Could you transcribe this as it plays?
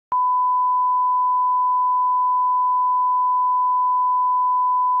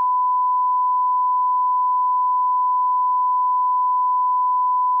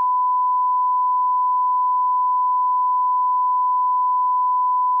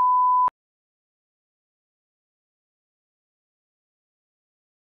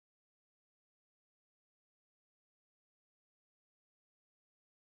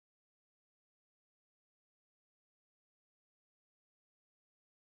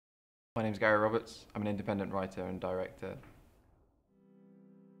My name's Gary Roberts. I'm an independent writer and director.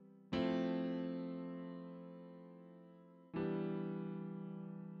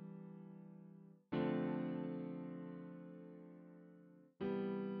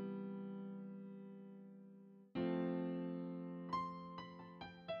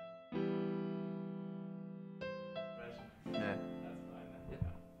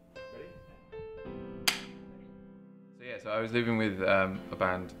 Yeah. So I was living with a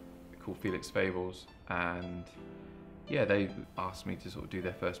band called Felix Fables, and yeah, they asked me to sort of do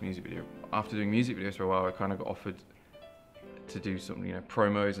their first music video. After doing music videos for a while, I kind of got offered to do some,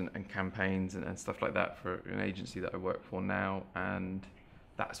 promos and campaigns and stuff like that for an agency that I work for now, and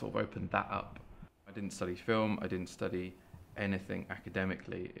that sort of opened that up. I didn't study film, I didn't study anything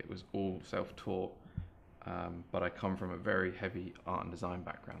academically, it was all self-taught, but I come from a very heavy art and design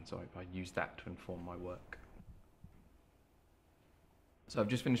background, so I used that to inform my work. So I've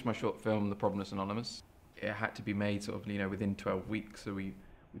just finished my short film, The Problemless Anonymous. It had to be made sort of, within 12 weeks, so we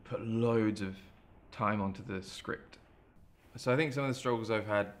put loads of time onto the script. So I think some of the struggles I've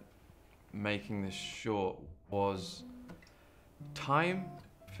had making this short was time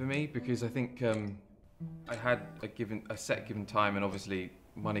for me, because I think I had a set given time, and obviously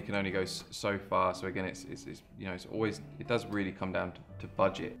money can only go so far. So again, it does really come down to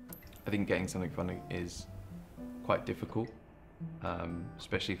budget. I think getting something funding is quite difficult,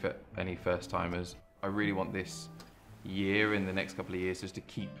 especially for any first timers. I really want this year, in the next couple of years, just to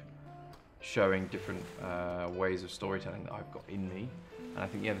keep showing different ways of storytelling that I've got in me. And I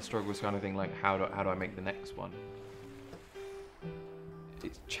think, the struggle is kind of thing like, how do I make the next one?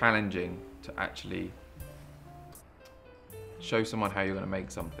 It's challenging to actually show someone how you're going to make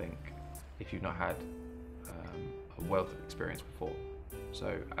something if you've not had a wealth of experience before.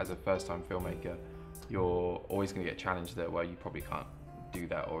 So as a first-time filmmaker, you're always going to get challenged there where you probably can't do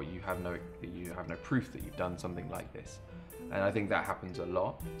that, or you have no proof that you've done something like this. And I think that happens a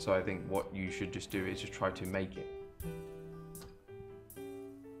lot. So I think what you should just do is just try to make it.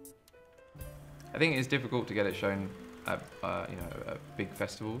 I think it's difficult to get it shown at big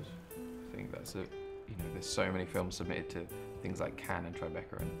festivals. I think that's there's so many films submitted to things like Cannes and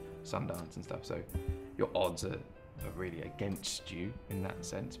Tribeca and Sundance and stuff. So your odds are really against you in that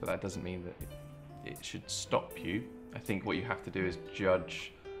sense. But that doesn't mean that it should stop you. I think what you have to do is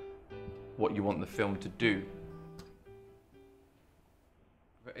judge what you want the film to do.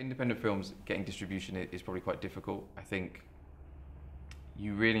 For independent films, getting distribution is probably quite difficult. I think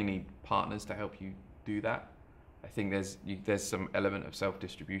you really need partners to help you do that. I think there's some element of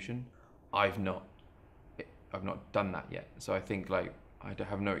self-distribution. I've not done that yet. So I think I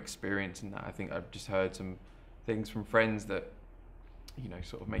have no experience in that. I think I've just heard some things from friends that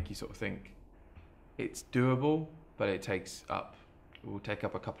sort of make you sort of think it's doable, but it will take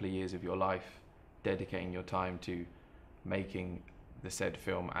up a couple of years of your life dedicating your time to making the said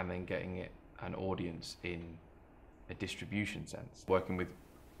film and then getting it an audience in a distribution sense. Working with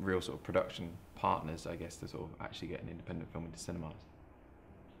real sort of production partners, I guess, to sort of actually get an independent film into cinemas.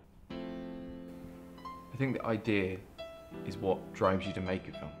 I think the idea is what drives you to make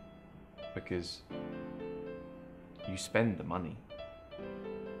a film, because you spend the money.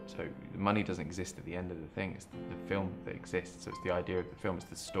 So the money doesn't exist at the end of the thing, it's the film that exists. So it's the idea of the film, it's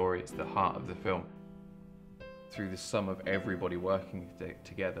the story, it's the heart of the film. Through the sum of everybody working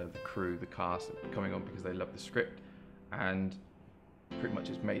together, the crew, the cast, coming on because they love the script, and pretty much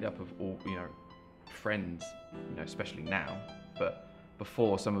it's made up of all, friends, especially now. But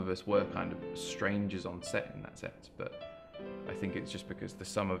before, some of us were kind of strangers on set in that sense. But I think it's just because the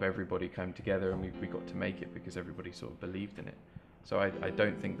sum of everybody came together and we got to make it because everybody sort of believed in it. So I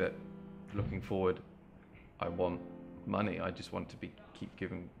don't think that looking forward, I want money. I just want to keep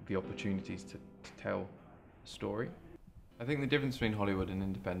giving the opportunities to tell a story. I think the difference between Hollywood and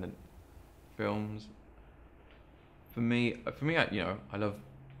independent films, for me, I love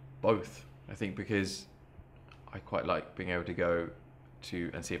both. I think because I quite like being able to go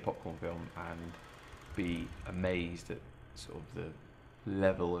to and see a popcorn film and be amazed at sort of the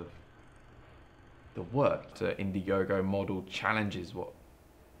level of the work. The Indiegogo model challenges what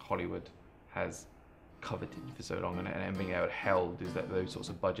Hollywood has coveted for so long, and being held is that those sorts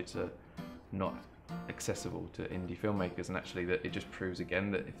of budgets are not accessible to indie filmmakers, and actually that it just proves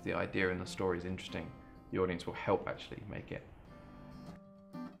again that if the idea and the story is interesting, the audience will help actually make it.